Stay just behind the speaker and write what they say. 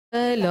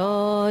The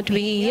Lord,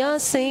 we are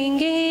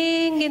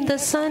singing in the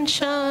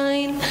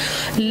sunshine.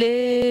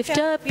 Lift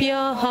up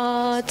your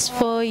hearts,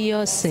 for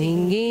you're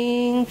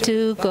singing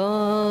to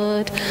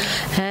God.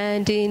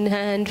 Hand in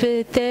hand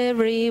with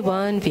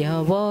everyone, we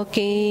are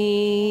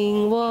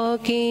walking,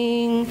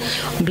 walking.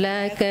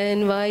 Black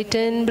and white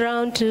and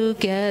brown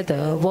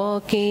together,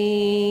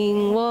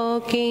 walking,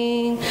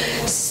 walking.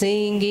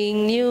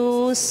 Singing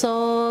new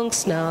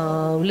songs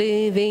now,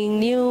 living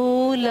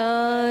new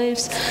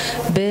lives,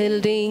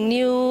 building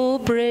new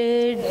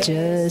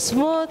bridges,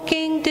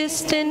 walking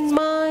distant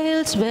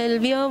miles. Well,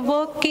 we are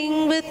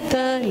walking with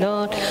the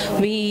Lord.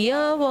 We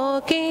are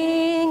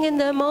walking in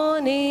the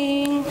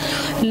morning.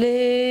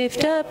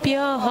 Lift up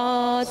your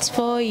hearts,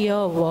 for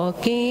you're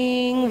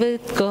walking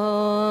with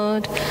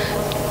God.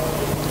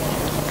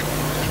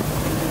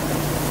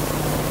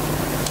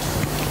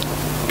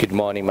 Good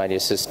morning, my dear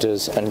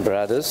sisters and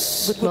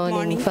brothers. Good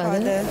morning,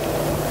 Father.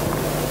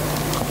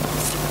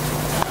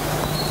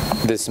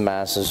 This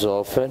Mass is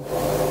offered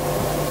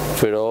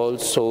for all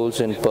souls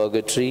in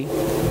purgatory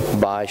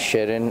by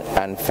Sharon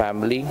and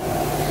family,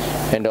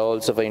 and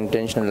also for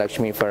intentional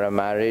Lakshmi for a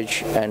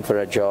marriage and for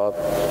a job,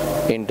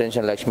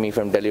 intentional Lakshmi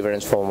from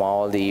deliverance from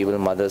all the evil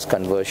mother's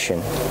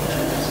conversion.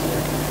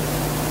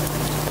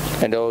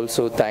 And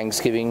also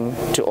thanksgiving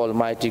to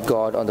Almighty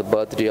God on the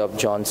birthday of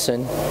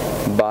Johnson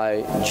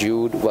by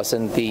Jude,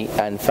 Vasanthi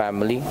and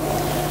family.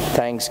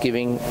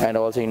 Thanksgiving and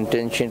also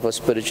intention for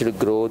spiritual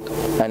growth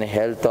and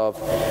health of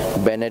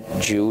Bennett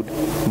Jude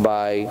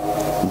by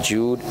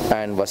Jude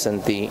and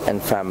Vasanthi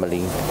and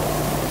family.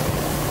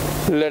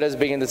 Let us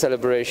begin the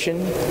celebration.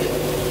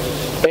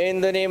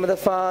 In the name of the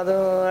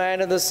Father,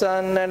 and of the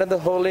Son, and of the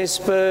Holy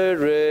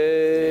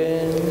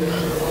Spirit.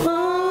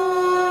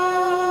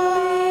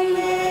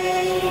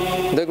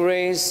 The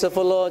grace of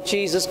our Lord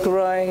Jesus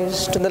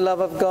Christ, and the love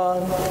of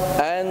God,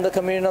 and the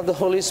communion of the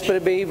Holy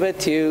Spirit be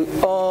with you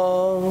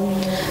all.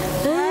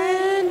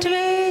 And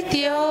with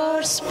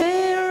your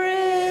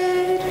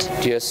spirit.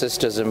 Dear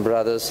sisters and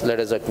brothers, let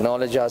us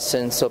acknowledge our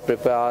sins, so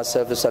prepare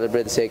ourselves to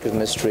celebrate the sacred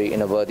mystery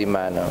in a worthy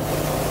manner.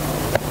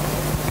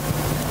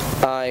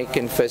 I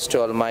confess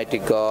to Almighty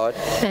God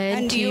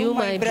and to you,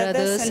 my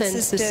brothers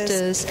and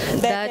sisters,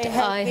 that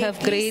I have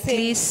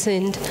greatly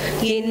sinned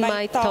in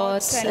my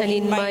thoughts and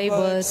in my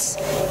words,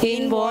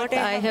 in what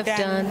I have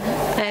done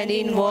and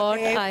in what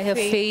I have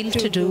failed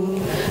to do,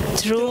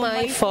 through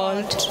my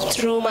fault,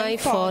 through my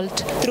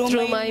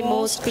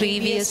most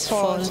grievous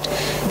fault.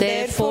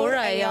 Therefore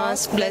I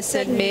ask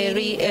Blessed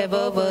Mary,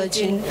 ever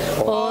Virgin,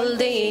 all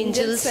the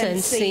angels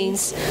and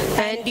saints,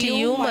 and to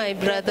you, my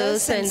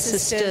brothers and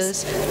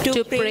sisters,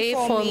 to pray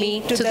for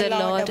me to the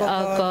Lord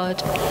our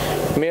God.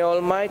 May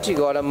Almighty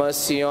God have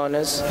mercy on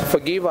us,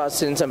 forgive our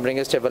sins and bring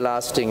us to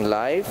everlasting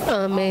life.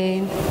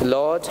 Amen.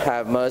 Lord,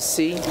 have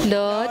mercy.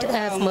 Lord,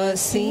 have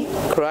mercy.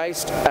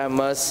 Christ, have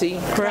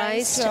mercy.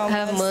 Christ,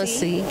 have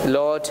mercy.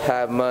 Lord,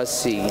 have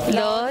mercy.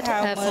 Lord,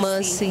 have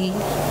mercy.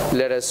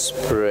 Let us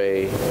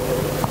pray.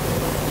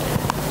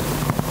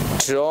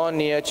 Draw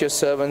near to your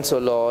servants, O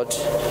Lord,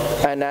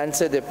 and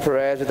answer their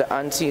prayers with the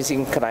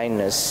unceasing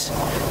kindness,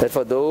 that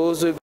for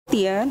those who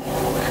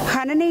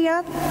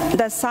Hananiah,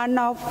 the son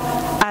of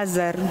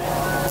Azar,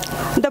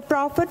 the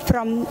prophet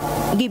from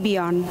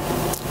Gibeon,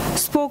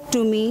 spoke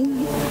to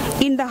me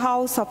in the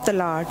house of the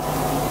Lord,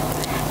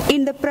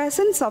 in the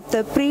presence of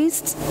the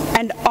priests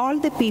and all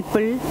the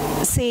people,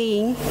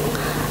 saying,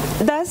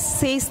 Thus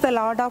says the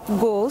Lord of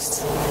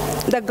hosts,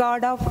 the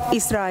God of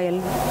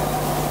Israel,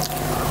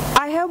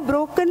 I have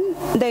broken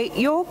the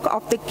yoke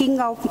of the king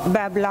of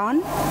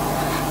Babylon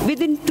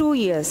within 2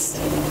 years.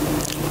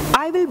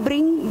 I will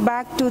bring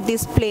back to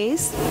this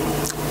place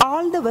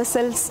all the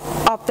vessels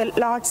of the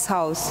Lord's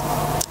house,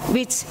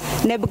 which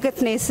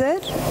Nebuchadnezzar,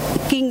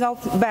 king of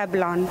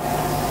Babylon,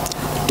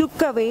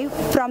 took away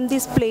from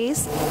this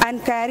place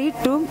and carried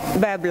to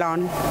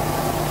Babylon.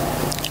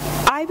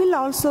 I will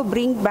also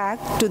bring back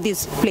to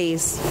this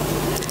place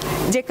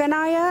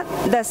Jeconiah,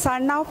 the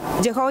son of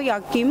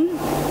Jehoiakim,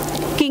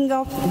 king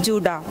of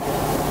Judah,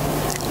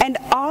 and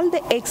all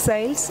the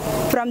exiles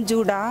from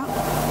Judah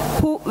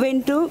who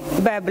went to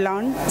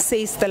Babylon,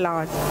 says the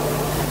Lord.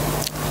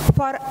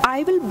 For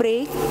I will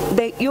break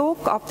the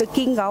yoke of the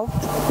king of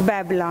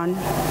Babylon.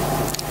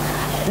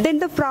 Then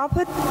the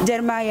prophet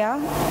Jeremiah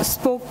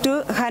spoke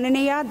to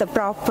Hananiah the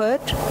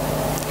prophet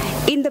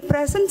in the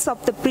presence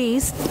of the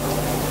priest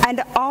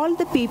and all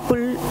the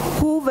people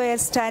who were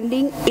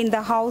standing in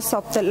the house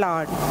of the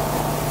Lord.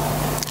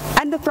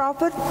 And the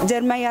prophet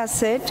Jeremiah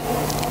said,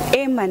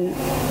 Amen.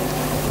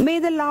 May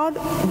the Lord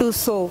do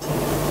so.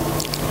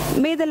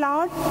 May the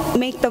Lord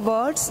make the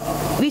words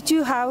which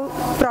you have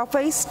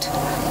prophesied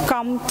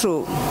come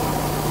true,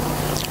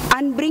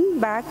 and bring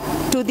back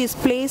to this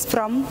place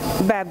from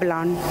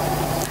Babylon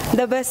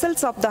the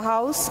vessels of the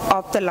house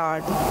of the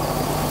Lord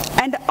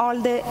and all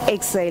the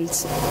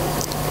exiles.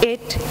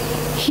 Yet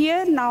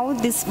hear now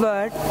this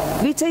word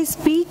which I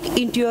speak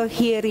into your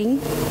hearing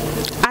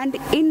and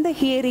in the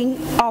hearing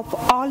of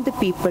all the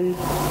people.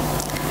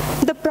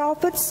 The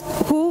prophets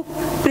who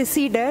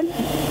preceded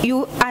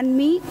you and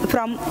me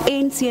from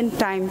ancient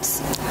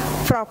times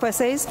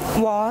prophesied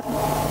war,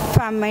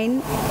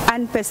 famine,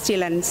 and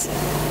pestilence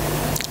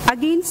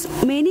against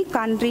many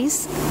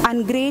countries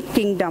and great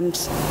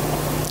kingdoms.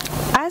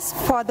 As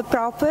for the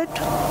prophet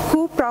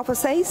who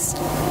prophesies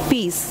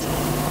peace,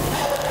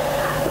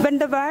 when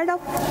the word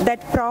of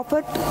that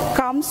prophet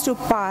comes to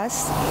pass,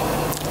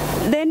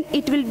 then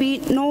it will be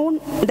known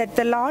that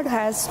the Lord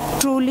has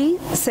truly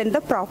sent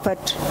the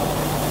prophet.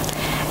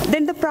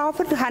 Then the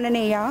prophet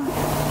Hananiah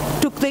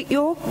took the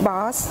yoke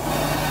bars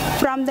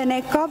from the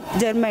neck of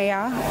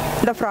Jeremiah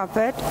the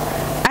prophet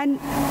and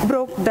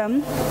broke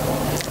them.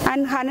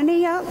 And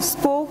Hananiah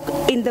spoke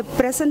in the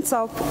presence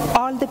of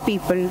all the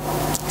people,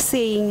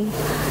 saying,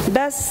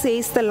 "Thus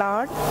says the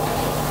Lord,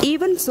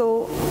 even so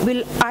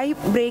will I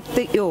break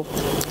the yoke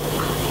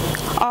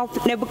of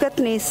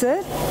Nebuchadnezzar,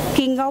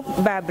 king of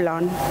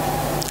Babylon,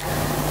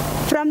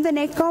 from the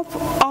neck of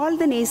all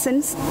the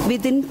nations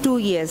within 2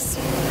 years."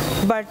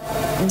 But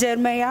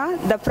Jeremiah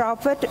the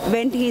prophet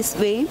went his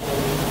way,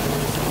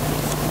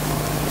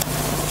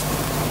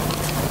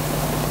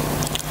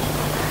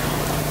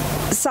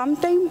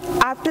 sometime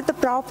after the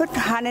prophet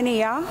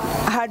Hananiah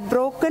had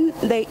broken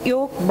the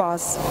yoke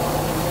bars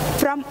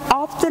from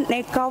off the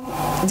neck of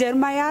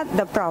Jeremiah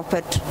the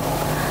prophet.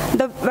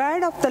 The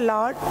word of the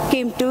Lord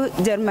came to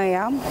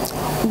Jeremiah,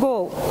 "Go,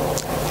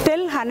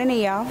 tell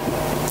Hananiah,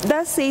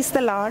 thus says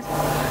the Lord,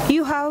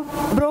 you have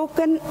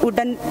broken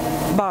wooden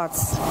bars,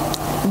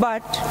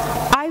 but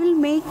I will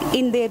make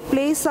in their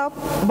place of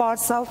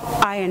bars of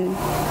iron.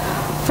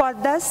 For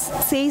thus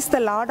says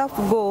the Lord of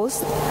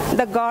hosts,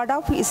 the God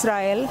of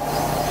Israel,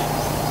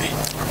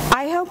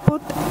 I have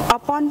put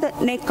upon the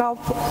neck of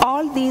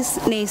all these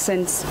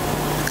nations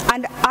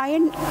an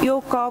iron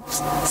yoke of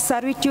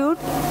servitude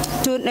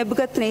to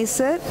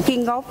Nebuchadnezzar,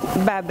 king of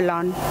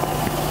Babylon,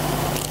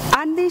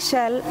 and they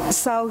shall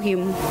serve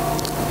him.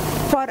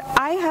 For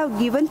I have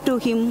given to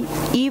him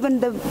even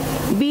the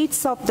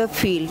beasts of the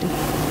field."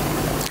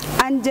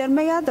 And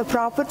Jeremiah the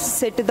prophet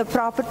said to the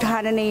prophet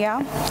Hananiah,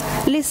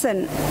 "Listen,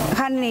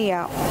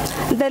 Hananiah,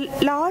 the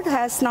Lord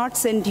has not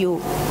sent you,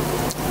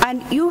 and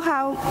you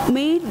have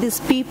made this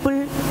people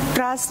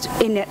trust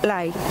in a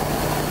lie.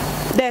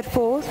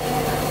 Therefore,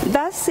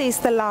 thus says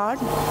the Lord,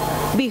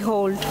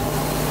 behold,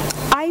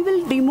 I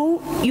will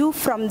remove you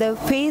from the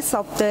face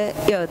of the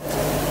earth.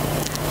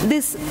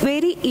 This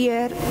very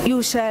year you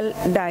shall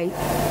die,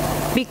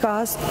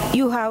 because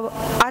you have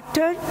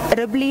uttered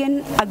rebellion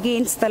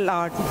against the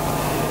Lord."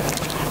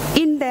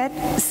 In that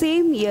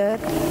same year,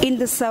 in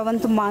the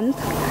 7th month,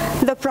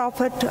 the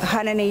prophet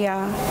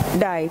Hananiah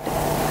died.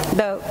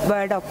 The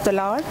word of the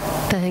Lord.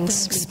 Thanks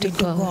be to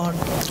God.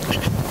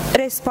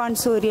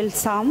 Responsorial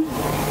Psalm.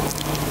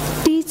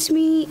 Teach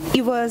me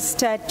your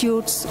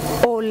statutes,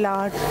 O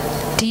Lord.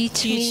 Teach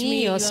me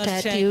your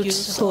statutes,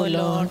 O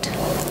Lord.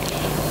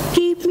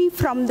 Keep me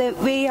from the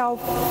way of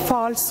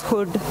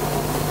falsehood.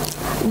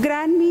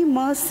 Grant me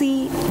mercy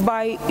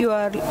by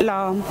your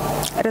law.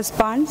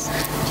 Response.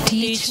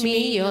 Teach me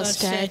your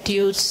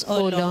statutes, O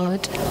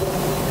Lord.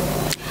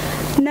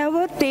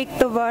 Never take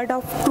the word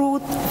of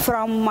truth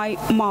from my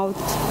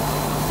mouth,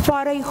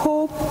 for I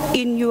hope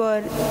in your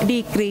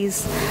decrees.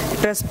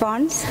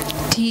 Response.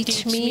 Teach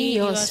me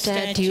your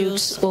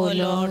statutes, O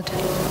Lord.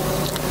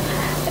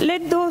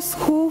 Let those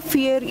who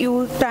fear you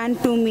turn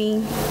to me,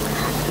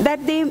 that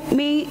they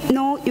may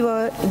know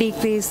your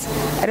decrees.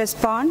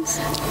 Response.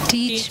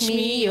 Teach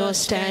me your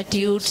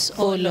statutes,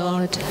 O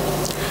Lord.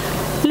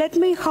 Let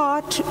my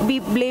heart be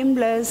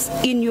blameless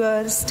in your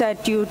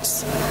statutes,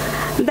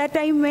 that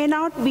I may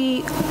not be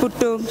put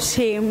to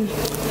shame.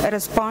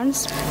 Response.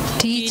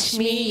 Teach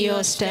me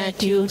your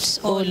statutes,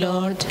 O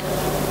Lord.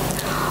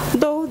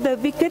 Though the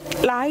wicked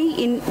lie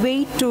in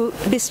wait to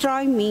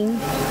destroy me,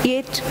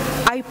 yet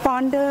I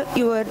ponder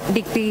your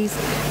decrees.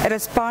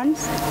 Response.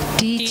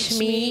 Teach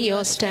me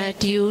your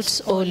statutes,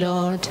 O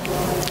Lord.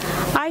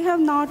 I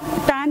have not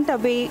turned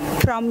away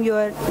from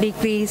your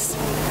decrees.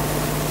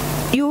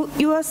 You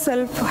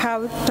yourself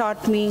have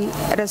taught me.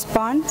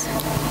 Response.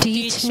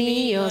 Teach me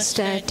your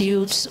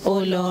statutes, O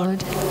Lord.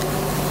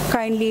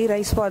 Kindly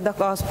rise for the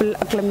gospel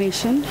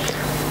acclamation.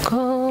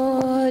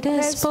 God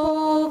has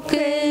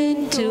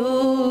spoken to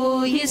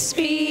his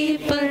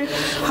people.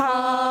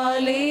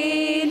 Hallelujah.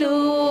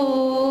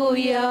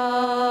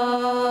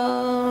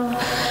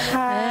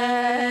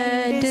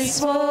 And his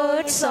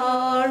words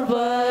are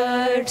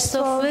words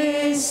of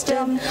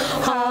wisdom.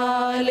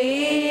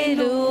 Hallelujah.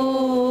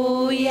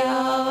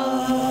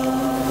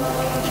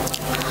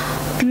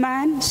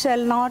 Man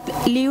shall not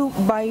live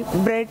by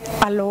bread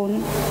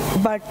alone,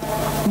 but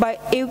by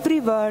every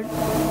word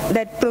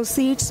that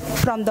proceeds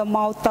from the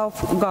mouth of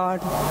God.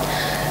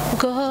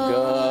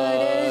 God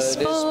has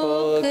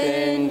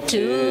spoken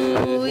to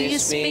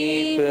his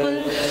people.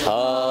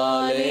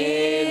 Hallelujah.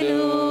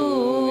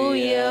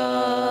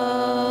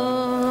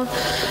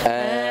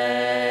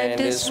 And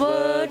his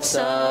words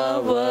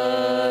are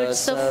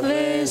words of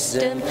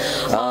wisdom.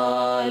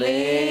 Hallelujah.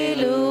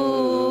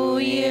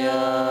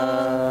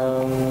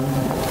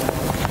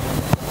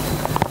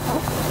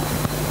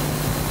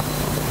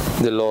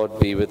 The Lord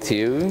be with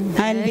you.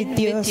 And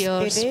with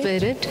your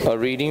spirit. A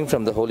reading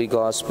from the Holy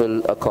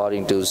Gospel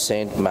according to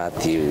St.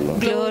 Matthew.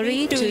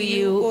 Glory to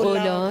you, O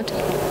Lord.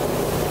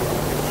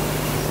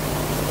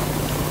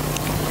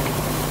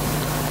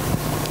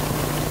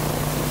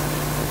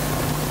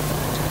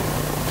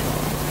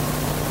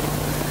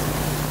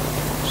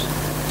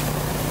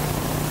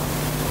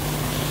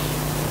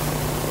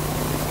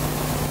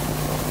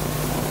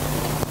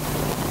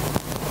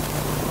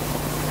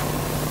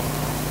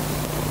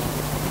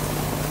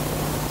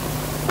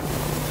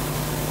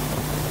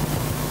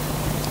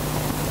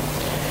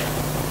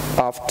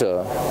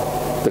 After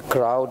the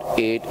crowd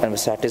ate and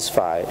was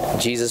satisfied,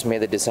 Jesus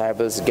made the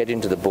disciples get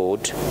into the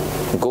boat,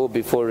 go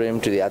before him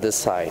to the other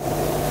side.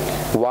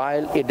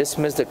 While he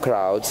dismissed the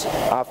crowds,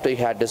 after he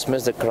had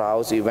dismissed the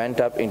crowds, he went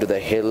up into the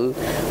hill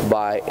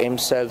by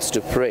himself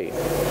to pray.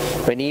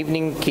 When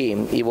evening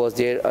came, he was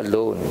there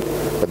alone.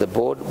 But the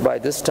boat by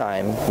this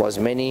time was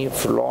many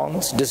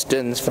furlongs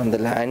distance from the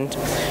land,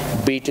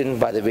 beaten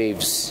by the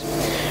waves,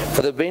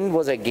 for the wind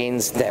was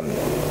against them.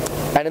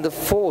 And in the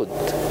fourth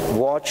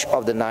watch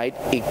of the night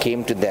he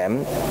came to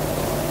them,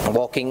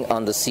 walking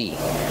on the sea.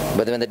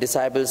 But when the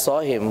disciples saw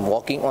him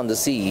walking on the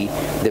sea,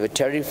 they were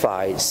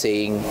terrified,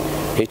 saying,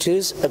 "It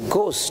is a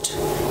ghost."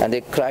 And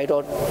they cried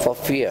out for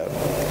fear.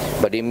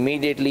 But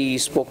immediately he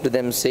spoke to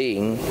them,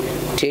 saying,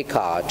 "Take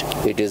heart,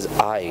 it is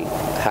I,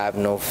 have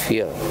no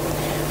fear."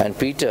 And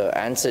Peter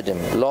answered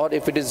him, "Lord,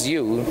 if it is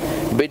you,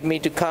 bid me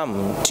to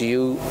come to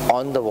you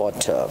on the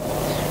water."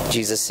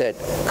 Jesus said,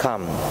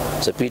 "Come."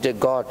 So Peter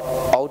got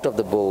out of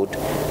the boat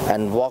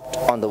and walked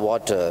on the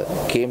water,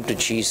 came to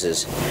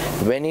Jesus.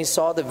 When he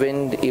saw the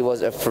wind, he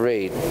was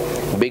afraid.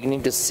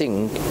 Beginning to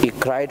sink, he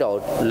cried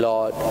out,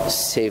 "Lord,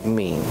 save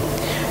me."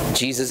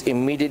 Jesus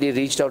immediately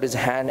reached out his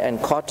hand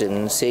and caught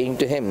him, saying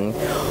to him,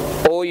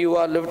 "O you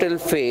are little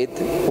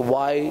faith,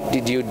 why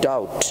did you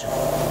doubt?"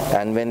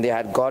 And when they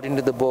had got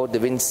into the boat, the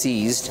wind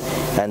ceased,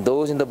 and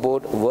those in the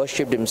boat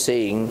worshipped him,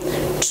 saying,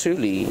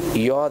 "Truly,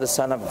 you are the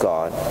Son of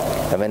God."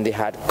 And when they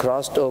had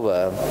crossed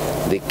over,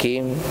 they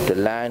came to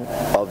the land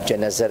of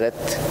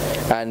Gennesaret.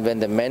 And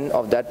when the men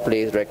of that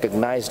place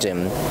recognized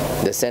him,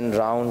 they sent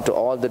round to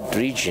all that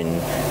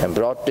region and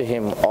brought to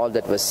him all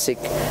that was sick,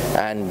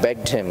 and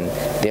begged him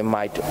they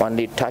might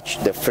only touch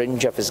the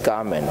fringe of his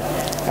garment.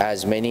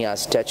 As many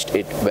as touched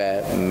it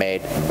were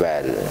made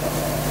well.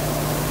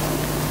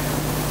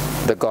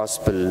 The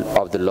Gospel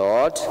of the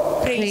Lord.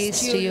 Praise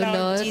to you,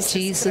 Lord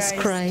Jesus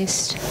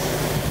Christ.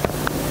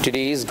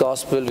 Today's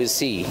Gospel we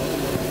see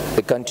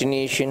the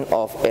continuation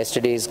of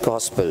yesterday's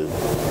Gospel,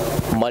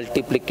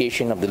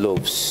 multiplication of the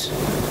loaves.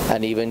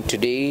 And even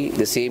today,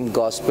 the same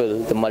Gospel,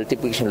 the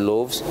multiplication of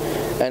loaves,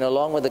 and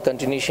along with the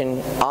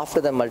continuation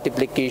after the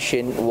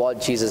multiplication,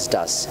 what Jesus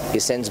does. He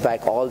sends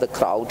back all the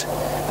crowd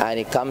and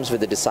he comes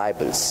with the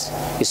disciples.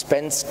 He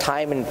spends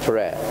time in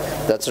prayer.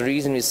 That's the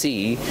reason we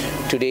see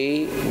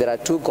today there are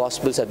two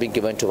Gospels have been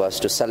given to us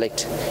to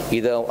select,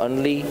 either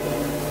only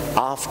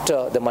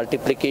after the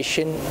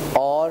multiplication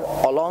or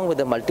along with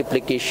the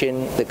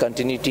multiplication, the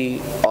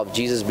continuity of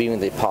Jesus being with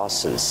the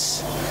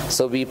apostles.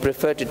 So we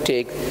prefer to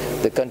take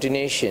the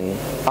continuation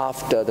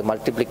after the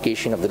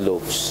multiplication of the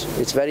loaves.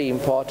 It's very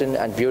important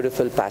and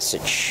beautiful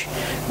passage.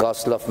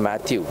 Gospel of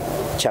Matthew,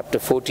 chapter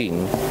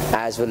 14,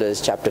 as well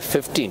as chapter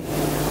 15.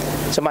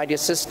 So my dear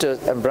sisters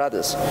and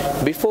brothers,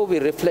 before we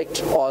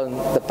reflect on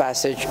the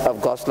passage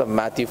of Gospel of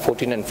Matthew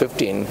 14 and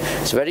 15,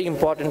 it's very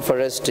important for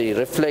us to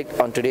reflect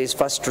on today's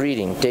first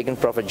reading taken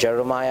Prophet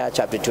Jeremiah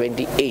chapter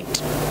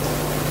 28.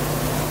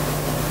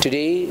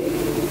 Today,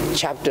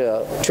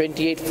 chapter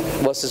 28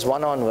 verses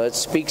 1 onwards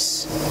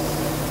speaks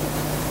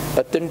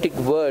authentic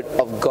word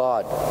of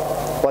God,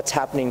 what's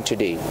happening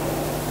today.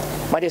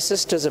 My dear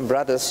sisters and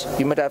brothers,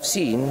 you might have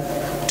seen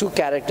two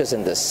characters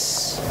in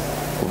this.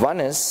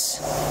 One is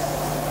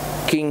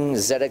King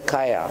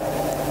Zedekiah,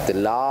 the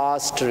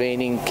last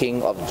reigning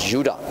king of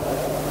Judah.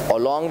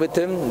 Along with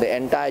him, the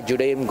entire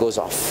Judaism goes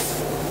off.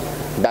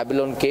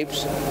 Babylon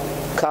capes,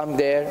 come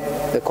there,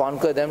 they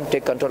conquer them,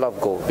 take control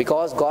of go.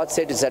 Because God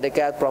said to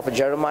Zedekiah, prophet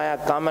Jeremiah,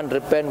 come and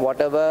repent,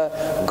 whatever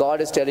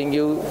God is telling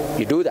you,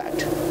 you do that.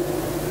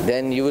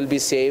 Then you will be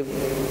saved,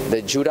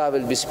 the Judah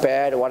will be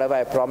spared, whatever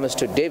I promised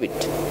to David.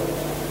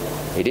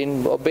 He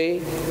didn't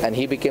obey, and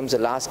he becomes the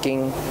last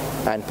king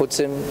and puts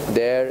him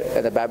there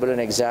in the Babylon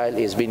exile.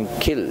 He has been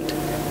killed.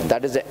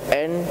 That is the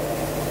end,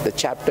 the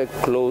chapter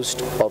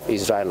closed of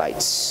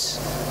Israelites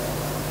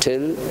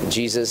till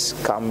Jesus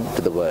come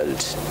to the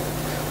world.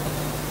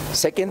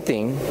 Second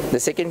thing, the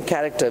second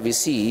character we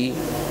see,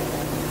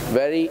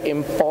 very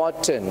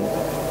important,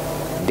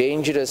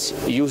 dangerous,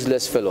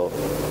 useless fellow,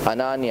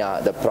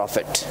 Ananias the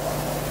prophet.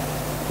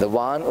 The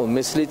one who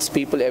misleads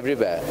people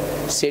everywhere.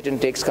 Satan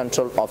takes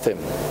control of him.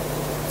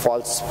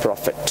 False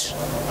prophet.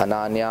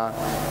 Ananias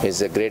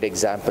is a great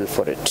example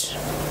for it.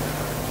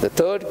 The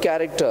third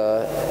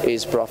character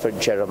is prophet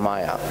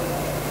Jeremiah.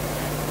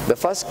 The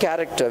first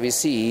character we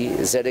see,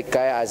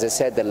 Zedekiah, as I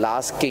said, the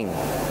last king.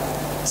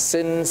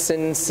 Sin,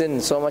 sin,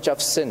 sin, so much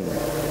of sin.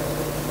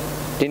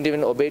 didn't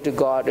even obey to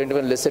God, didn't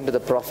even listen to the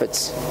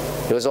prophets.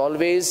 It was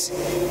always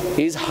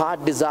his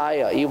heart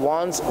desire. He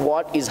wants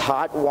what his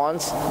heart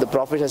wants, the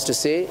prophet has to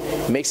say,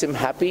 makes him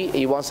happy,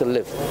 he wants to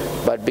live,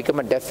 but become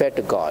a deaf ear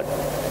to God.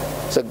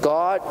 So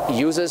God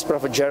uses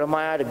Prophet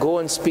Jeremiah to go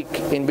and speak.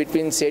 In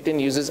between, Satan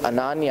uses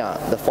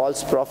Ananias, the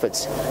false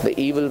prophets, the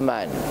evil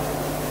man.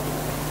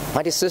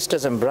 My dear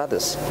sisters and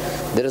brothers,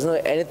 there is no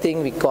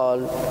anything we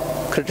call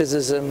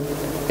criticism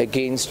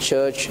against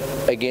church,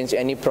 against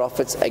any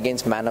prophets,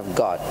 against man of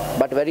God.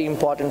 But very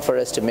important for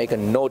us to make a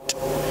note.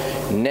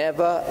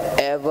 Never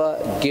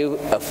ever give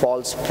a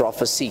false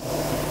prophecy.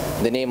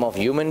 The name of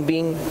human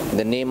being,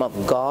 the name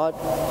of God,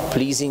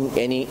 pleasing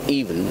any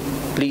evil,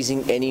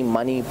 pleasing any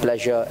money,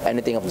 pleasure,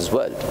 anything of this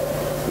world.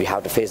 We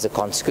have to face the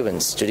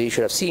consequence. Today you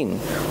should have seen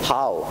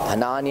how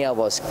Ananias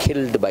was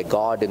killed by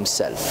God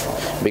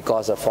himself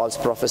because of false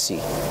prophecy.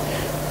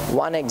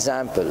 One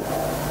example,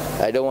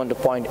 I don't want to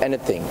point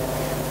anything.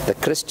 The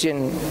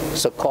Christian,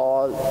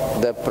 so-called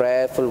the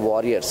prayerful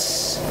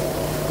warriors,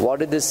 what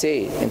did they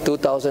say in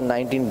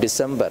 2019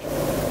 December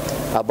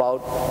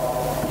about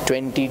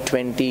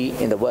 2020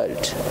 in the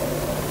world?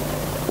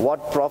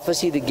 What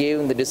prophecy they gave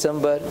in the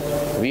December,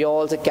 we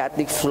all the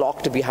Catholic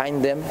flocked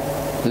behind them,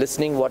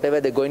 listening whatever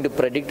they're going to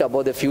predict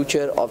about the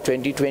future of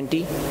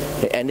 2020.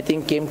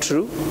 Anything came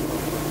true?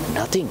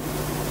 Nothing.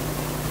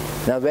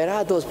 Now where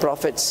are those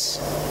prophets?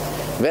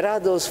 Where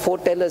are those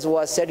foretellers who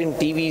are said in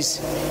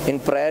TVs, in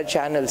prayer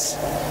channels,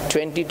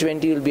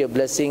 2020 will be a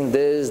blessing,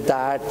 this,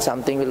 that,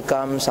 something will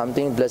come,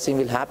 something blessing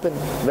will happen?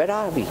 Where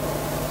are we?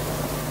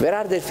 Where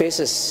are their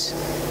faces?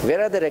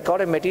 Where are the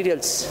recorded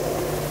materials?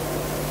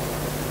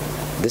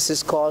 This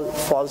is called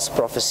false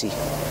prophecy.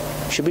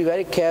 Should be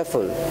very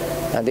careful,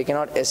 and they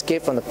cannot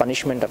escape from the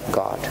punishment of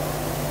God.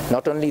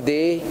 Not only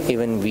they,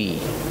 even we.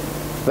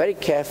 Very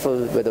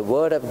careful where the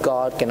word of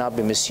God cannot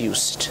be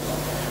misused.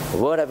 The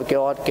word of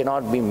God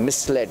cannot be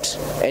misled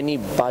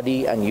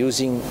anybody and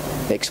using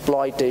the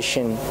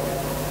exploitation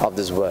of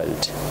this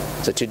world.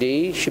 So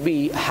today should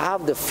we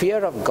have the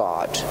fear of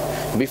God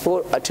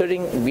before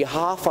uttering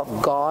behalf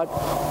of God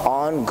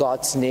on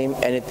God's name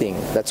anything.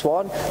 That's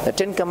what the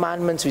 10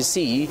 Commandments we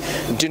see.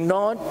 Do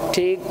not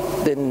take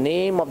the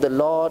name of the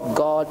Lord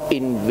God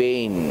in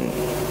vain.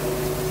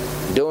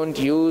 Don't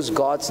use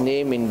God's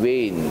name in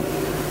vain.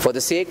 For the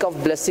sake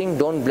of blessing,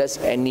 don't bless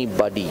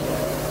anybody.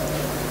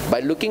 By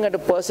looking at a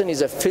person,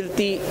 he's a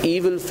filthy,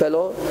 evil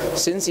fellow.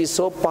 Since he's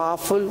so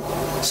powerful,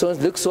 so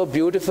looks so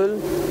beautiful,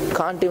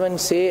 can't even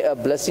say a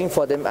blessing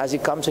for them as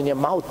it comes in your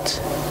mouth.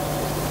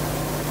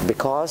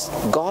 Because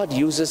God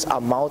uses our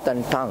mouth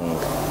and tongue.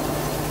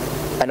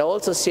 And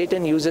also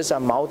Satan uses our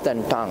mouth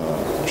and tongue.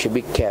 We should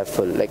be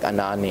careful, like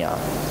Ananias.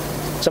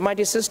 So my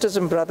dear sisters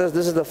and brothers,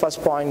 this is the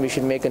first point, we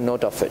should make a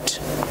note of it.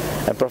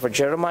 And Prophet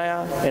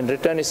Jeremiah, in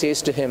return, he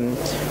says to him,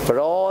 for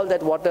all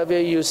that whatever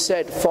you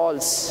said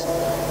false,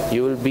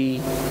 you will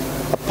be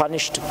a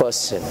punished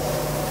person.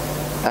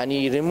 And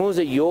he removes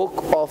the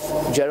yoke of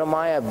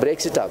Jeremiah,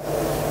 breaks it up.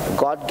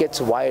 God gets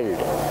wild.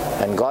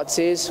 And God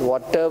says,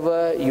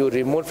 whatever you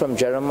remove from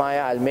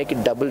Jeremiah, I'll make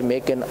it double,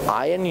 make an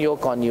iron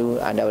yoke on you,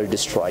 and I will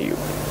destroy you.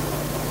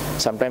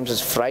 Sometimes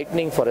it's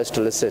frightening for us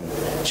to listen.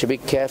 We should be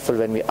careful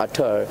when we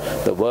utter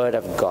the word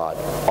of God.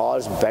 Or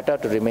it's better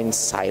to remain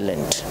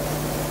silent.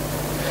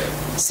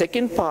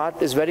 Second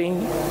part is very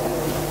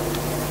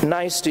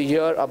nice to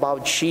hear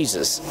about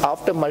Jesus.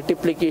 After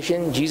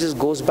multiplication, Jesus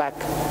goes back.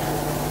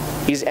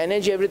 His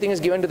energy, everything is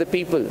given to the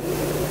people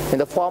in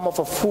the form of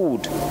a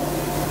food.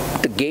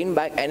 To gain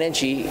back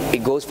energy,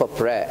 it goes for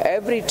prayer.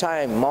 Every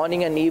time,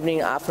 morning and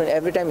evening, afternoon,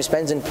 every time he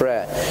spends in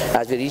prayer.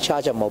 As we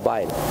recharge our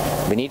mobile,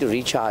 we need to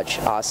recharge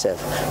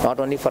ourselves.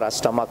 Not only for our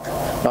stomach,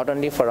 not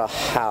only for our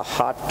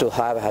heart to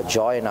have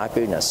joy and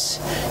happiness,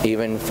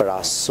 even for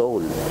our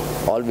soul.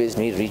 Always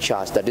need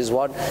recharge. That is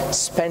what,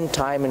 spend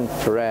time in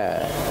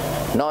prayer.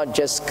 Not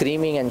just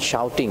screaming and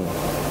shouting.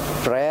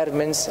 Prayer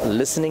means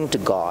listening to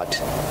God,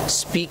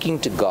 speaking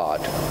to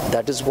God.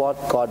 That is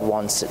what God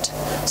wants it.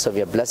 So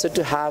we are blessed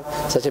to have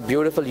such a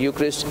beautiful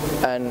Eucharist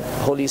and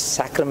Holy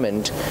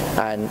Sacrament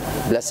and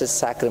Blessed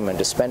Sacrament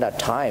to spend our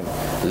time,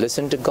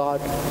 listen to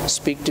God,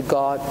 speak to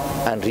God,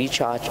 and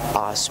recharge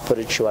our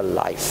spiritual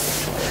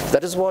life.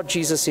 That is what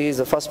Jesus says,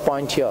 the first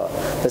point here.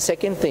 The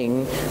second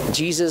thing,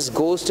 Jesus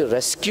goes to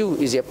rescue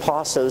his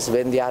apostles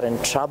when they are in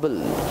trouble.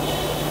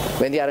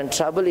 When they are in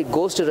trouble, he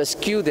goes to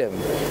rescue them.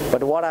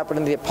 But what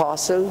happened to the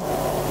apostle?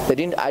 They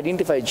didn't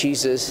identify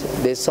Jesus.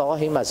 They saw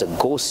him as a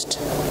ghost.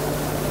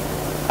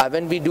 And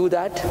when we do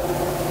that,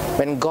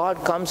 when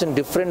God comes in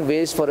different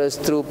ways for us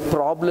through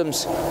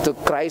problems, through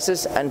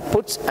crisis, and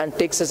puts and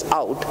takes us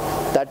out,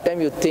 that time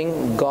you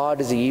think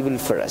God is evil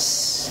for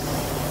us.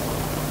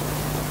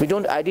 We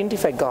don't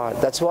identify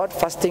God. That's what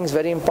first thing is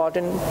very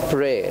important,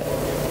 prayer.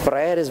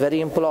 Prayer is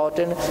very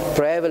important.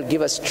 Prayer will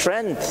give us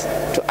strength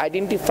to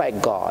identify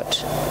God.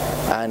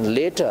 And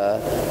later,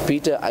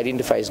 Peter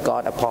identifies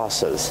God,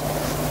 apostles.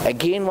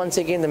 Again, once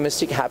again, the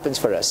mystic happens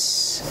for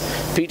us.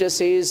 Peter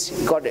says,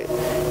 God,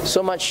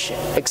 so much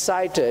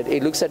excited, he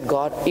looks at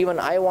God, even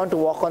I want to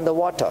walk on the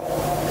water.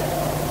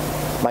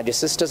 My dear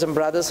sisters and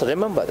brothers,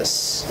 remember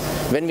this.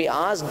 When we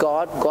ask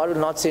God, God will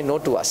not say no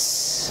to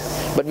us.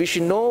 But we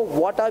should know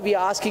what are we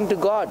asking to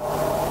God.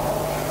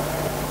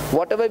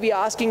 Whatever we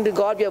are asking to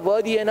God, we are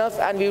worthy enough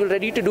and we will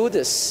ready to do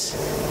this.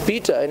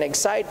 Peter, and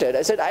excited,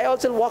 I said, I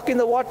also walk in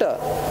the water.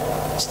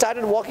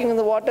 Started walking in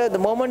the water. The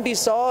moment he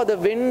saw the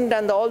wind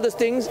and all those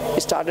things,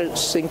 he started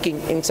sinking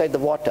inside the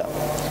water.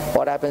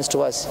 What happens to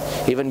us?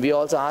 Even we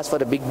also ask for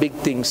the big, big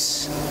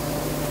things.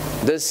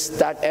 This,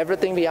 that,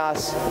 everything we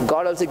ask,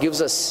 God also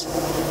gives us.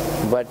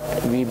 But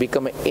we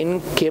become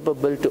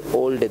incapable to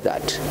hold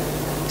that.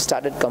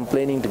 Started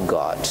complaining to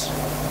God.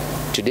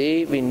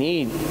 Today we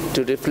need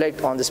to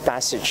reflect on this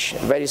passage,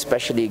 very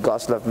especially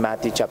Gospel of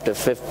Matthew chapter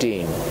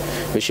 15.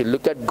 We should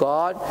look at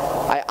God.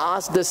 I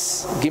ask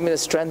this, give me the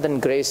strength and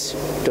grace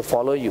to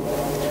follow you.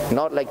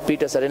 Not like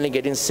Peter suddenly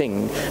getting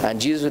sing, and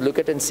Jesus will look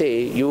at and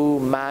say, you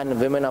man,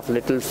 women of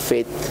little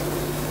faith.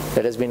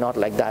 Let us be not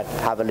like that.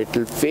 Have a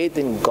little faith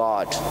in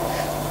God.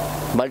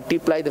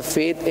 Multiply the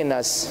faith in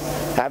us.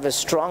 Have a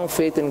strong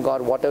faith in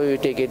God, whatever you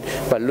take it.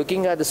 But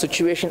looking at the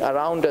situation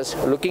around us,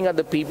 looking at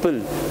the people,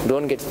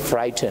 don't get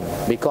frightened.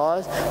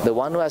 Because the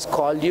one who has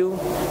called you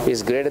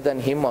is greater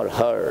than him or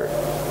her.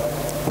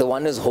 The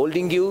one who is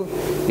holding you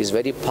is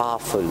very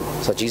powerful.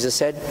 So Jesus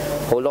said,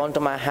 hold on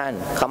to my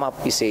hand, come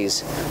up, he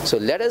says. So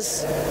let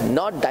us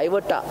not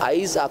divert our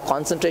eyes, our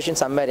concentration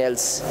somewhere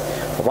else.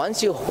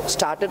 Once you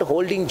started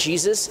holding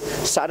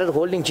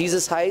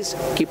Jesus eyes,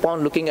 keep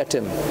on looking at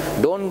him.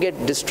 Don't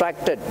get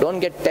distracted, don't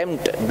get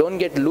tempted, don't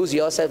get lose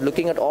yourself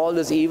looking at all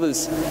these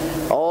evils,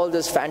 all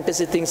these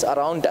fantasy things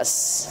around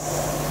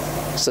us.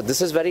 So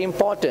this is very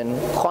important.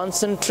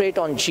 Concentrate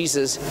on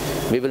Jesus.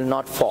 We will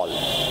not fall.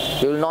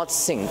 We will not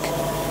sink.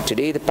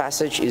 Today the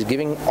passage is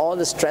giving all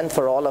the strength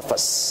for all of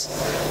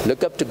us.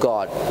 Look up to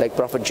God, like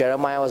Prophet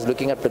Jeremiah was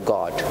looking up to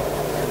God.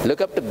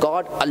 Look up to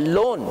God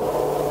alone,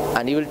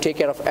 and He will take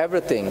care of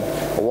everything.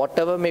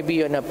 Whatever may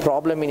be in a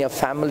problem in your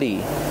family,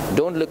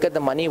 don't look at the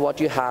money what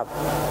you have.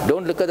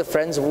 Don't look at the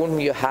friends whom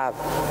you have.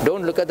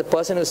 Don't look at the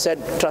person who said,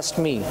 trust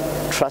me.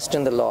 Trust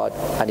in the Lord,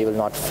 and you will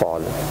not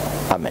fall.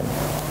 Amen.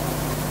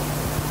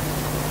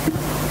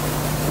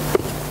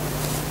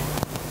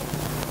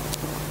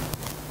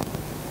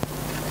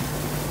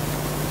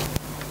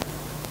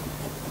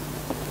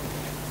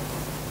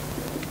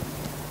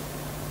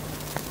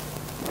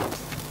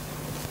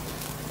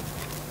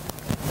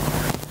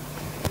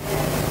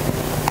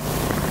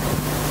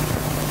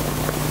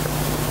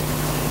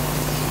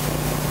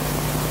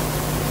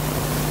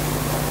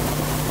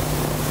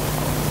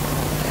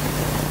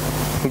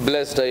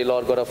 Blessed are you,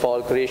 Lord God of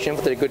all creation.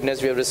 For the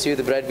goodness we have received,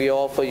 the bread we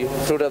offer you,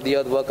 fruit of the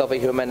earth, work of a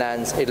human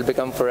hands. It will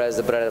become for us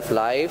the bread of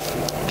life.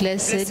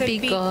 Blessed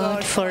be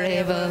God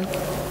forever.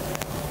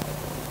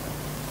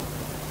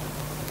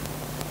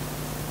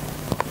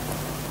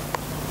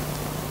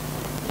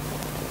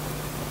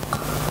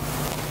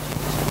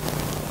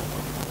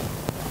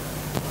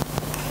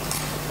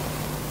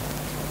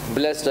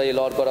 Blessed are you,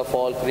 Lord God of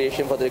all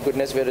creation. For the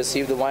goodness we have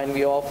received, the wine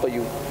we offer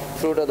you,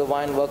 fruit of the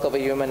vine, work of a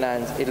human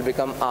hands. It will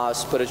become our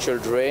spiritual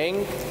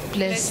drink.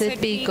 Blessed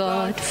be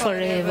God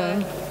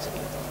forever.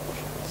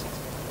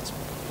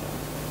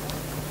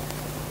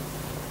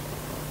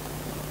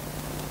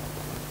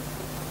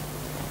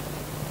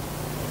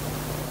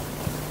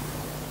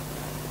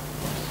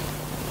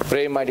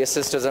 Pray, my dear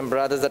sisters and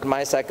brothers, that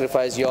my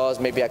sacrifice, yours,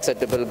 may be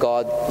acceptable,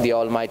 God, the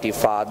Almighty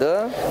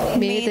Father.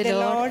 May the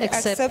Lord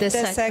accept the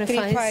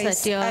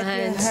sacrifice at your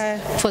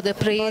hands for the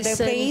praise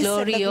and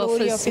glory of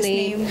His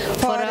name,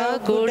 for our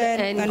good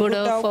and good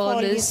of all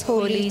His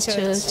holy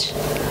church.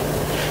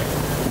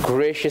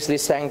 Graciously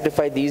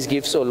sanctify these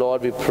gifts, O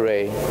Lord, we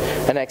pray,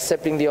 and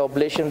accepting the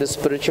oblation of the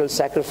spiritual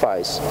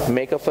sacrifice,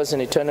 make of us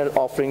an eternal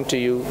offering to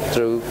you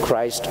through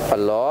Christ our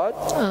Lord.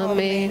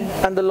 Amen.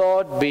 And the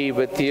Lord be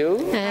with you.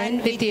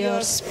 And with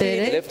your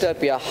spirit. Lift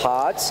up your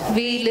hearts.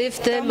 We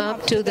lift them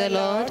up to the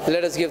Lord.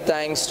 Let us give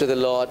thanks to the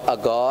Lord our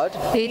God.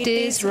 It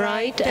is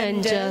right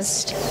and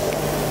just.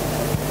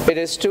 It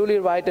is truly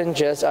right and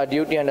just, our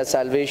duty and our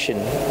salvation,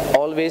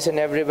 always and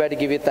everywhere to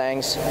give you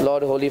thanks,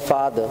 Lord, Holy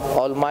Father,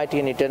 Almighty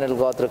and eternal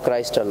God, through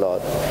Christ our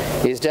Lord.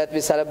 His death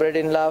we celebrate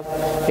in love,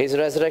 His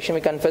resurrection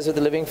we confess with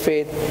the living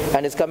faith,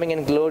 and His coming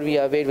in glory we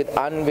await with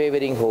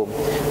unwavering hope.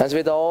 As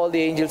with all the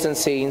angels and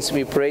saints,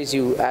 we praise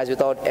you, as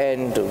without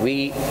end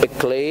we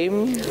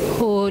acclaim.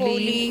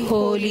 Holy,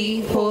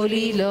 holy,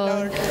 holy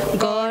Lord,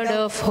 God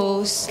of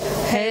hosts,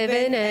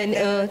 heaven and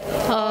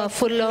earth are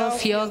full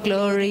of your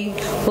glory.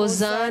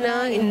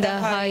 Hosanna in the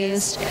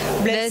highest.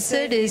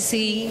 Blessed is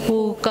he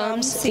who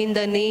comes in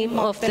the name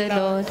of the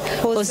Lord.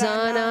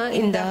 Hosanna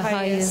in the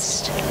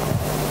highest.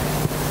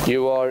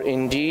 You are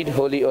indeed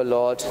holy, O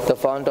Lord, the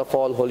fount of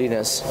all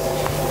holiness.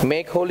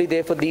 Make holy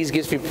therefore these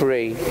gifts, we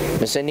pray,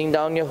 sending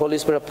down your Holy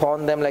Spirit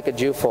upon them like a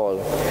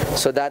dewfall,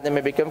 so that they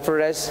may become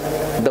for us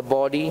the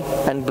body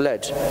and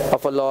blood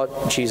of our Lord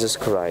Jesus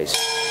Christ.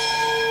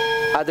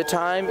 At the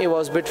time he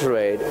was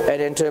betrayed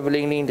and entered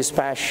willingly into his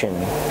passion,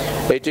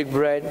 he took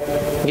bread,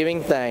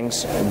 giving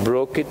thanks,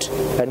 broke it,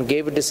 and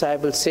gave it to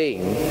disciples,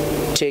 saying,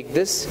 "Take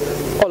this,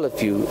 all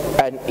of you,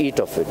 and eat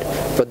of it,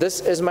 for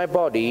this is my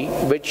body,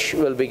 which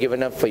will be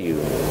given up for you."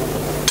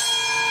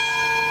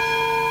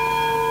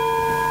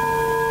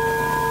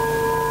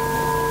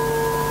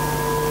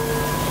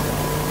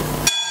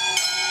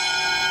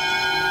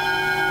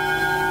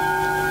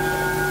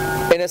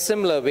 In a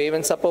similar way,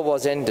 when supper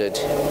was ended,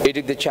 he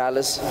took the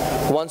chalice,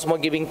 once more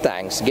giving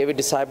thanks, gave it to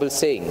disciples,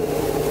 saying,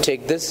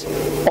 "Take this,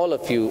 all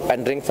of you,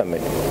 and drink from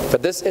it. For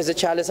this is the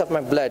chalice of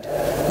my blood,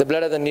 the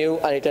blood of the new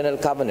and eternal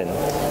covenant,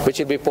 which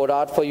will be poured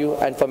out for you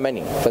and for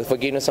many, for the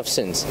forgiveness of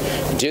sins.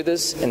 Do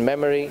this in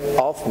memory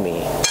of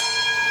me."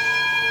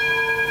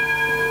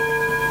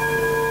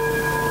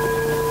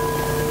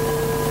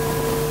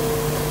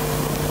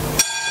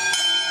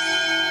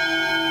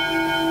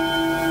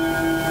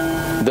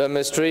 The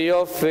mystery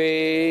of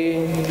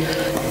faith.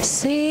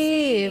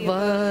 Save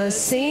us,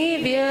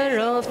 Savior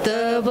of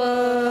the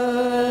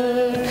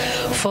world,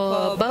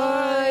 for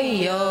by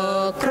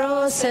your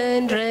cross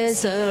and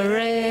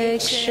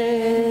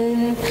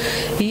resurrection,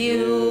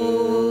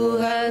 you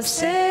have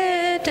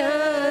set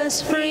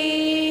us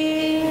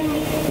free.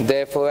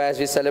 Therefore, as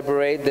we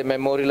celebrate the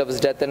memorial of his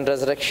death and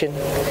resurrection,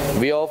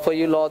 we offer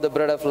you, Lord, the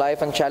bread of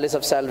life and chalice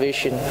of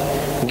salvation,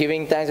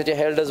 giving thanks that you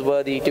held us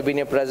worthy to be in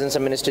your presence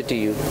and minister to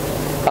you.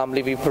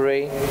 Humbly we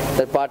pray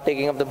that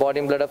partaking of the body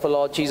and blood of our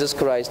Lord Jesus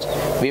Christ,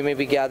 we may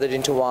be gathered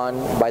into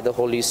one by the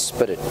Holy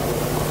Spirit.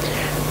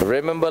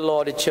 Remember,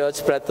 Lord, your church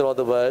spread throughout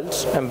the world,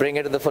 and bring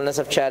it to the fullness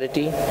of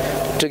charity,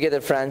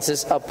 together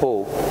Francis, our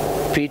Pope,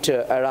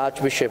 Peter, our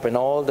Archbishop, and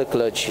all the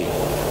clergy.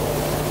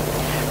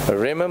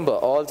 Remember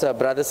also our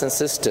brothers and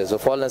sisters who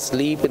have fallen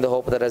asleep in the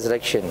hope of the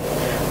resurrection.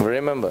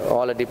 Remember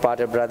all our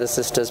departed brothers,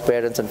 sisters,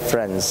 parents, and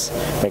friends.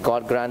 May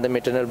God grant them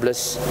eternal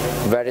bliss.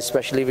 Very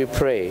especially we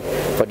pray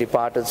for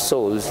departed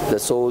souls, the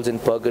souls in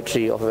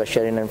purgatory of our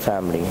Sheridan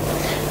family.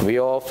 We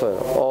offer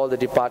all the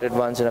departed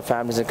ones in our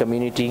families and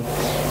community,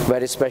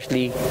 very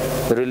especially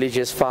the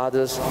religious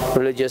fathers,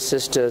 religious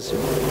sisters,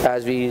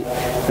 as we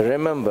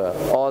remember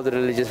all the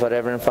religious for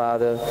Reverend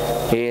Father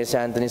A.S.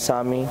 Anthony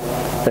Sami,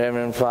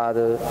 Reverend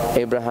Father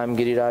Abraham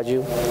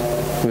Giriraju.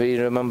 We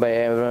remember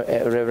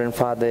Reverend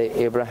Father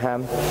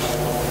Abraham.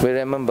 We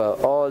remember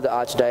all the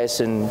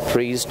archdiocesan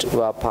priests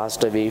who are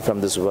passed away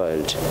from this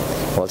world.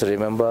 Also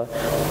remember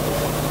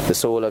the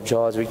soul of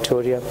George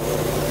Victoria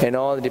and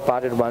all the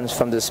departed ones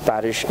from this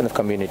parish and the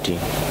community.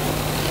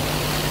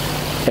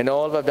 And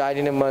all who have died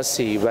in your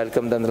mercy,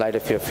 welcome them in the light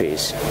of your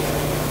face.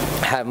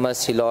 Have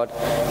mercy, Lord.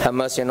 Have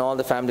mercy on all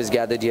the families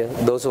gathered here,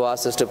 those who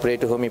asked us to pray,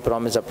 to whom you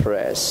promise our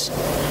prayers.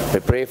 We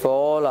pray for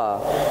all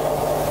our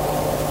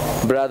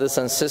brothers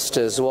and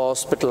sisters who are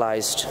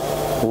hospitalized,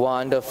 who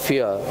are under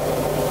fear,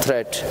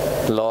 threat.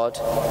 Lord,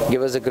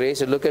 give us the grace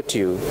to look at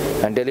you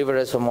and deliver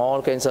us from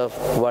all kinds of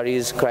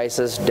worries,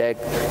 crisis,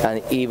 death,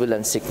 and evil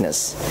and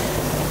sickness.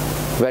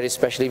 Very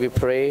especially we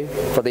pray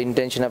for the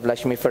intention of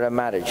Lakshmi for her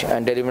marriage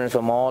and deliverance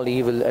from all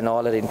evil and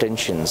all her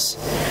intentions.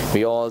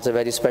 We also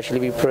very especially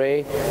we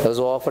pray those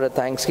who offer a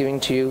thanksgiving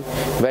to you,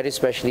 very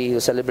especially who are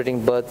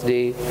celebrating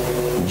birthday,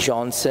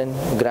 Johnson,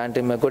 grant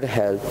him a good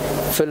health,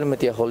 fill him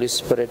with your Holy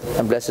Spirit,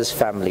 and bless his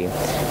family.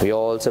 We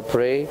also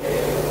pray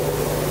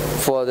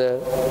for the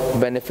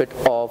benefit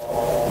of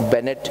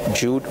Bennett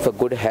Jude for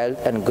good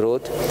health and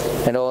growth,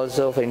 and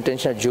also for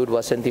intention of Jude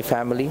Vasanthi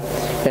family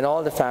and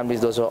all the families,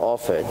 those who are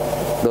offered,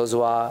 those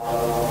who are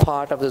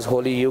part of this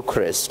Holy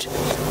Eucharist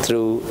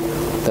through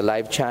the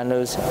live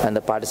channels and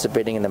the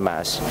participating in the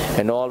Mass,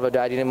 and all who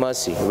died in your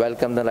mercy,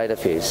 welcome the light of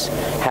face.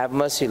 Have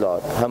mercy,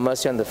 Lord, have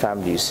mercy on the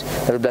families.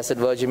 The Blessed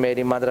Virgin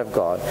Mary, Mother of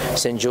God,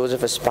 St.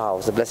 Joseph, his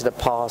spouse, the blessed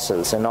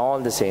apostles, and all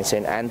the saints,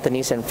 St.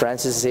 Anthony, St.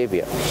 Francis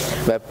Xavier,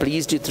 we have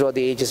pleased you throughout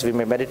the ages. We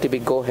may merit to be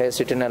go here,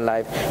 sit in our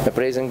life. We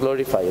praise and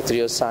glorify you through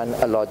your Son,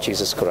 our Lord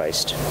Jesus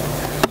Christ.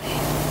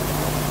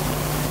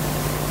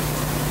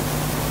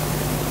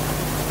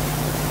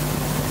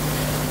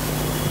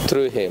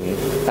 Through him,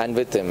 and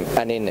with him,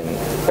 and in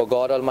him, O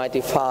God,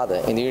 Almighty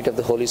Father, in the unity of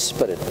the Holy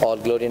Spirit, all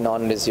glory and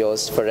honor is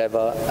yours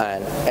forever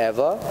and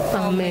ever.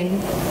 Amen.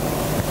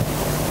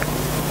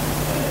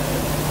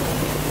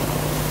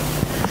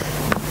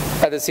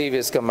 At the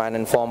Savior's command,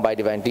 informed by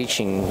divine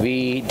teaching,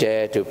 we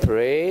dare to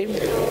pray.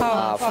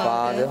 Our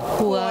Father,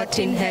 who art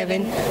in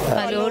heaven,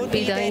 hallowed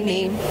be thy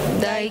name.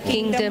 Thy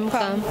kingdom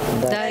come,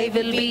 thy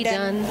will be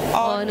done,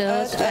 on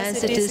earth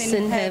as it is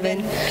in heaven.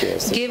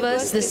 Give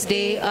us this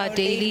day our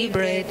daily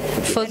bread.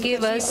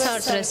 Forgive us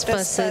our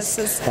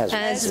trespasses,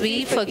 as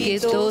we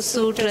forgive those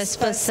who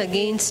trespass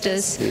against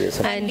us.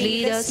 And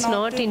lead us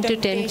not into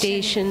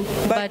temptation,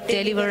 but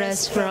deliver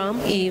us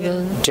from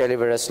evil.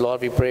 Deliver us,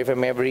 Lord, we pray,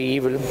 from every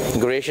evil.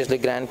 Gracious graciously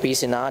grant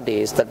peace in our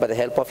days, that by the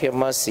help of your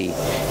mercy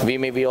we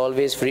may be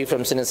always free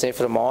from sin and safe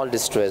from all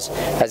distress,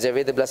 as we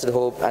await the blessed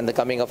hope and the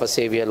coming of our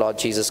Savior, Lord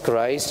Jesus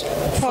Christ.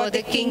 For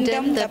the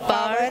kingdom, the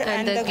power,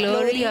 and the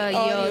glory are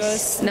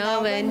yours,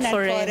 now and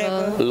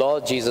forever.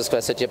 Lord Jesus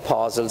Christ, said to your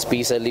apostles,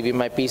 peace I leave you,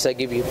 my peace I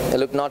give you.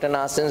 Look not on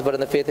our sins, but on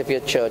the faith of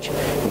your church.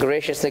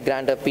 Graciously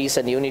grant her peace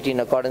and unity in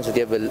accordance with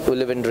your will, who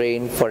live and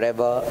reign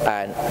forever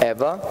and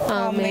ever.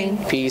 Amen.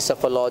 Peace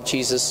of our Lord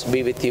Jesus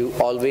be with you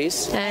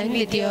always. And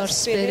with your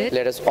spirit.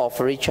 Let us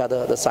offer each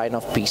other the sign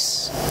of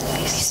peace.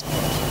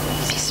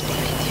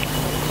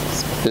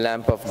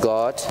 Lamp of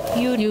God,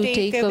 you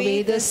take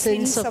away the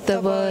sins of the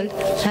world,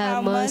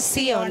 have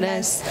mercy on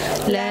us.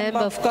 Lamb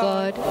of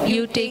God,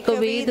 you take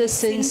away the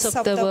sins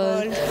of the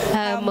world,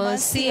 have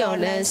mercy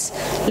on us.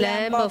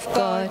 Lamb of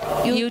God,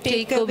 you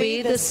take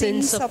away the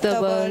sins of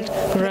the world,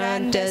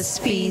 grant us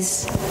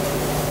peace.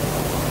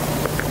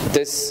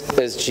 this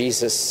is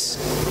Jesus.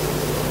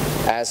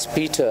 As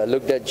Peter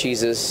looked at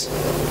Jesus,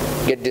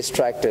 get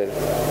distracted,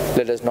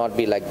 let us not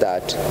be like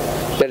that.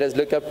 Let us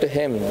look up to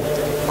Him,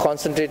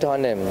 concentrate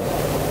on Him,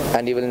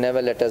 and He will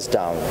never let us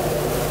down.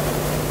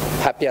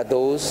 Happy are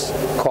those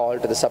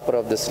called to the supper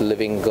of this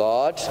living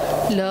God.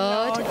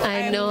 Lord, I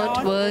am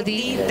not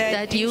worthy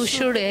that you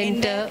should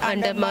enter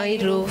under my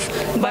roof,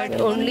 but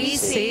only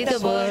say the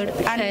word,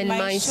 and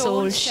my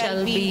soul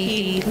shall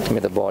be healed. May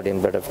the body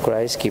and blood of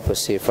Christ keep us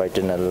safe for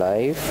eternal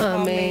life.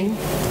 Amen.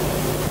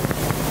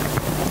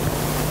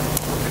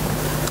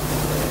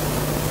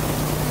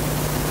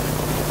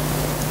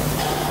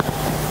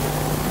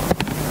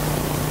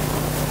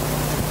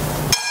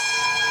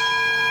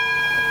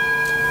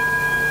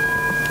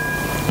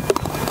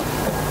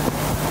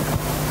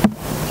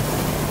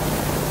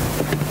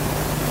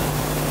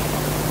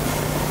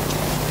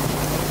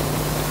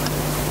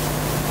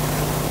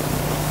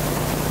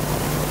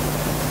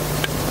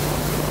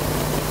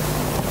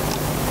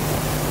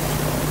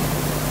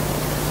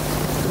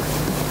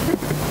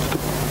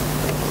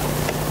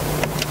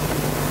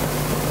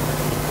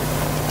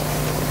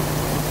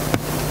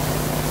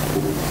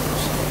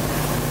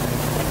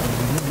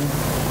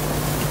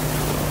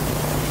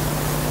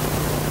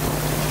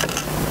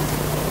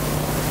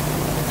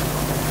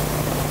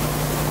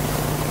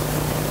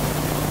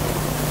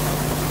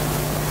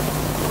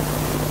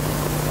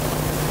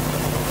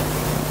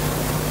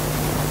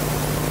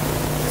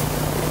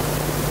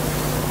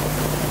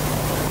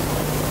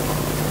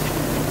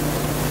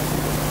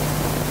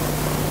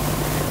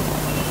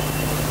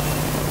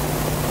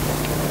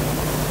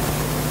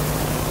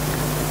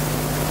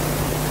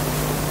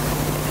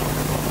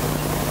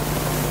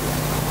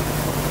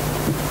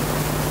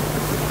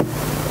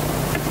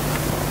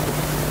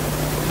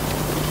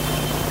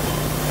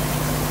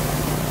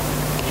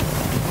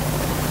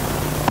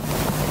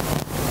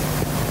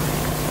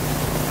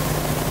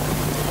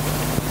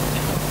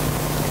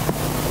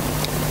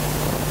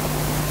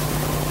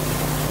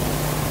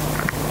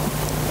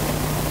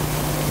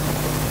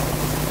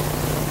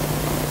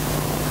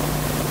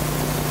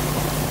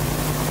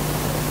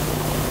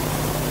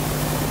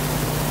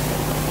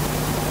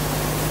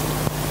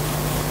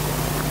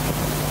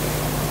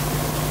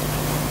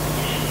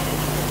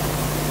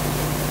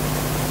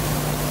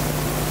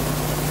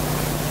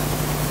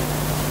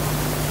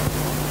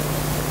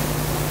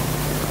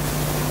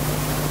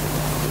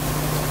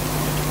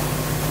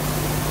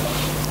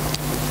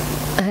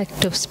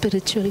 Act of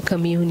spiritual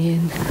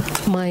communion.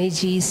 My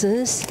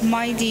Jesus,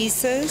 I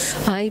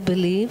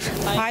believe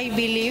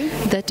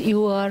that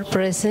you are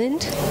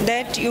present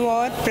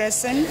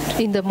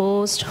in the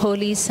most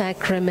holy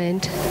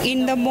sacrament.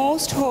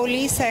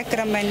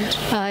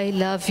 I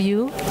love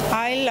you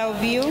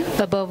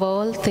above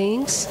all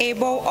things,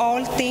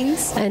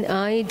 and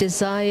I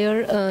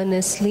desire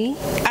earnestly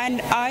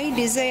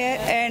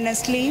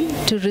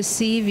to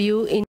receive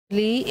you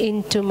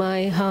into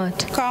my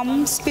heart.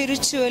 Come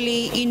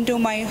spiritually into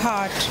my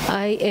heart.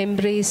 I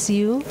embrace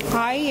you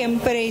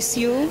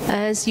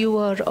as you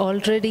are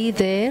already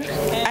there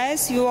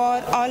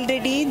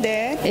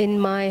in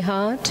my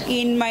heart,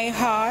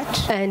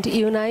 and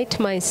unite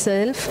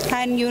myself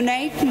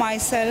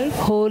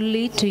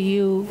wholly to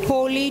you.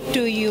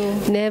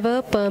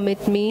 Never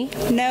permit me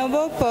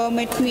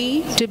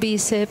to be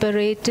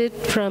separated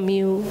from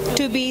you.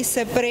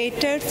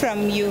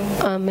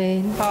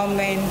 Amen.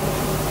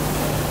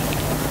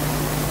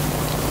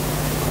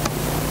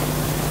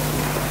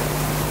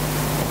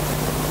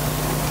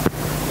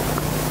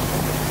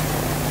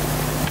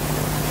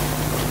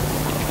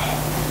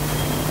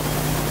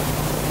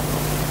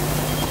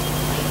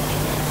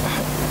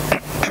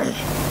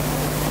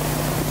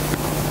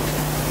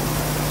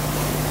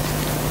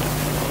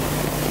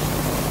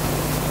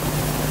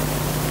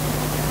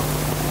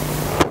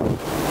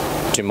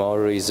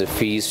 Tomorrow is the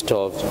feast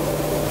of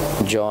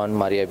John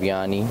Maria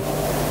Vianney,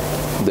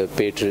 the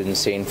patron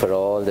saint for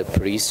all the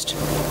priests,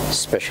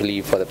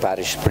 especially for the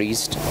parish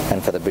priest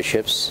and for the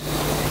bishops.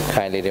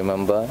 Kindly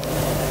remember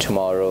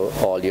tomorrow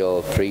all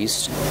your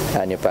priests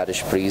and your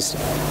parish priests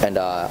and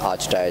our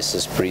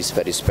archdiocese priests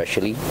very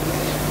specially,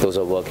 those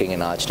who are working in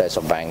Archdiocese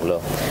of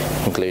Bangalore,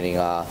 including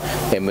our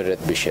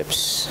emirate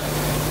bishops.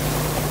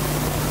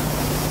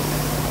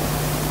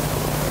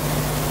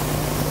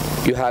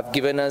 You have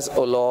given us,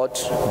 O Lord,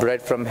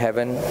 bread from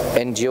heaven,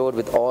 endured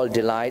with all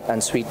delight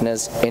and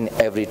sweetness in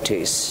every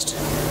taste.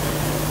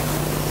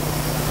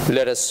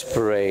 Let us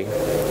pray.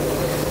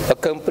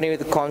 Accompany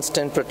with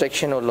constant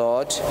protection, O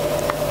Lord,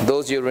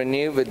 those you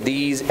renew with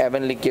these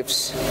heavenly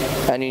gifts,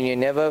 and in your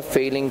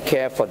never-failing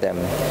care for them,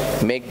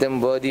 make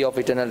them worthy of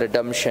eternal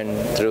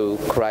redemption through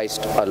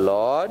Christ our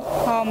Lord.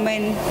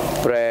 Amen.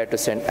 Prayer to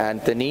St.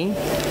 Anthony.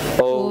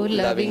 O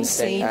loving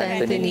St.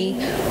 Anthony,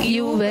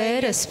 you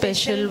were a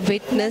special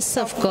witness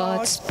of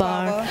God's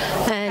power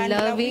and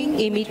loving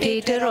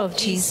imitator of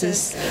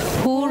Jesus,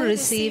 who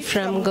received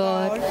from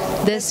God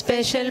the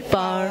special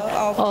power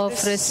of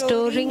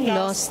restoring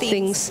lost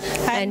things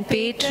and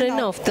patron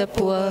of the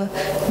poor.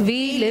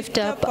 We lift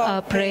up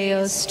our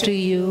prayers to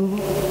you.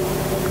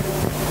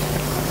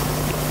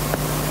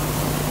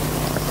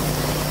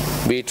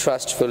 We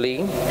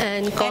trustfully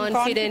and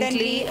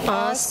confidently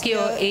ask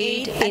your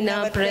aid in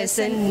our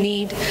present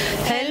need.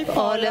 Help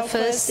all of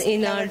us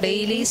in our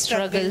daily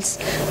struggles,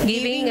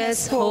 giving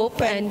us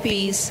hope and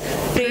peace.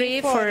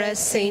 Pray for us,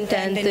 St.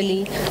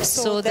 Anthony,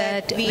 so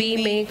that we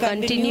may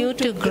continue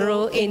to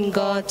grow in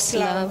God's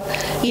love.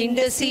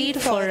 Intercede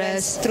for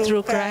us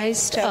through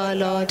Christ our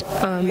Lord.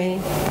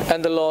 Amen.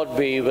 And the Lord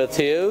be with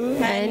you.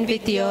 And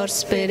with your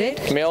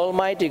spirit. May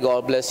Almighty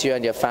God bless you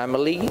and your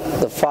family,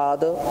 the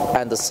Father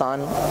and the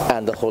Son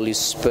and the Holy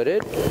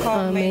Spirit.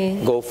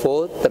 Amen. Go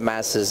forth, the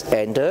Mass is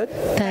ended.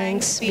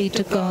 Thanks be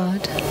to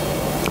God.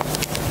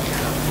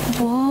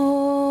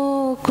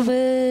 Walk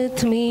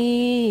with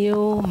me,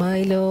 O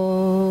my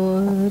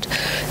Lord,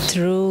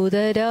 through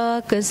the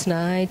darkest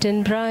night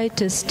and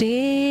brightest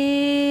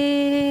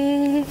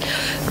day.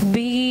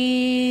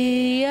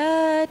 Be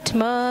at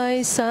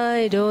my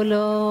side, O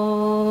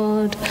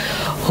Lord.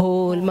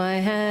 Hold my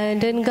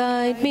hand and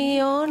guide me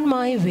on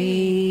my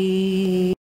way.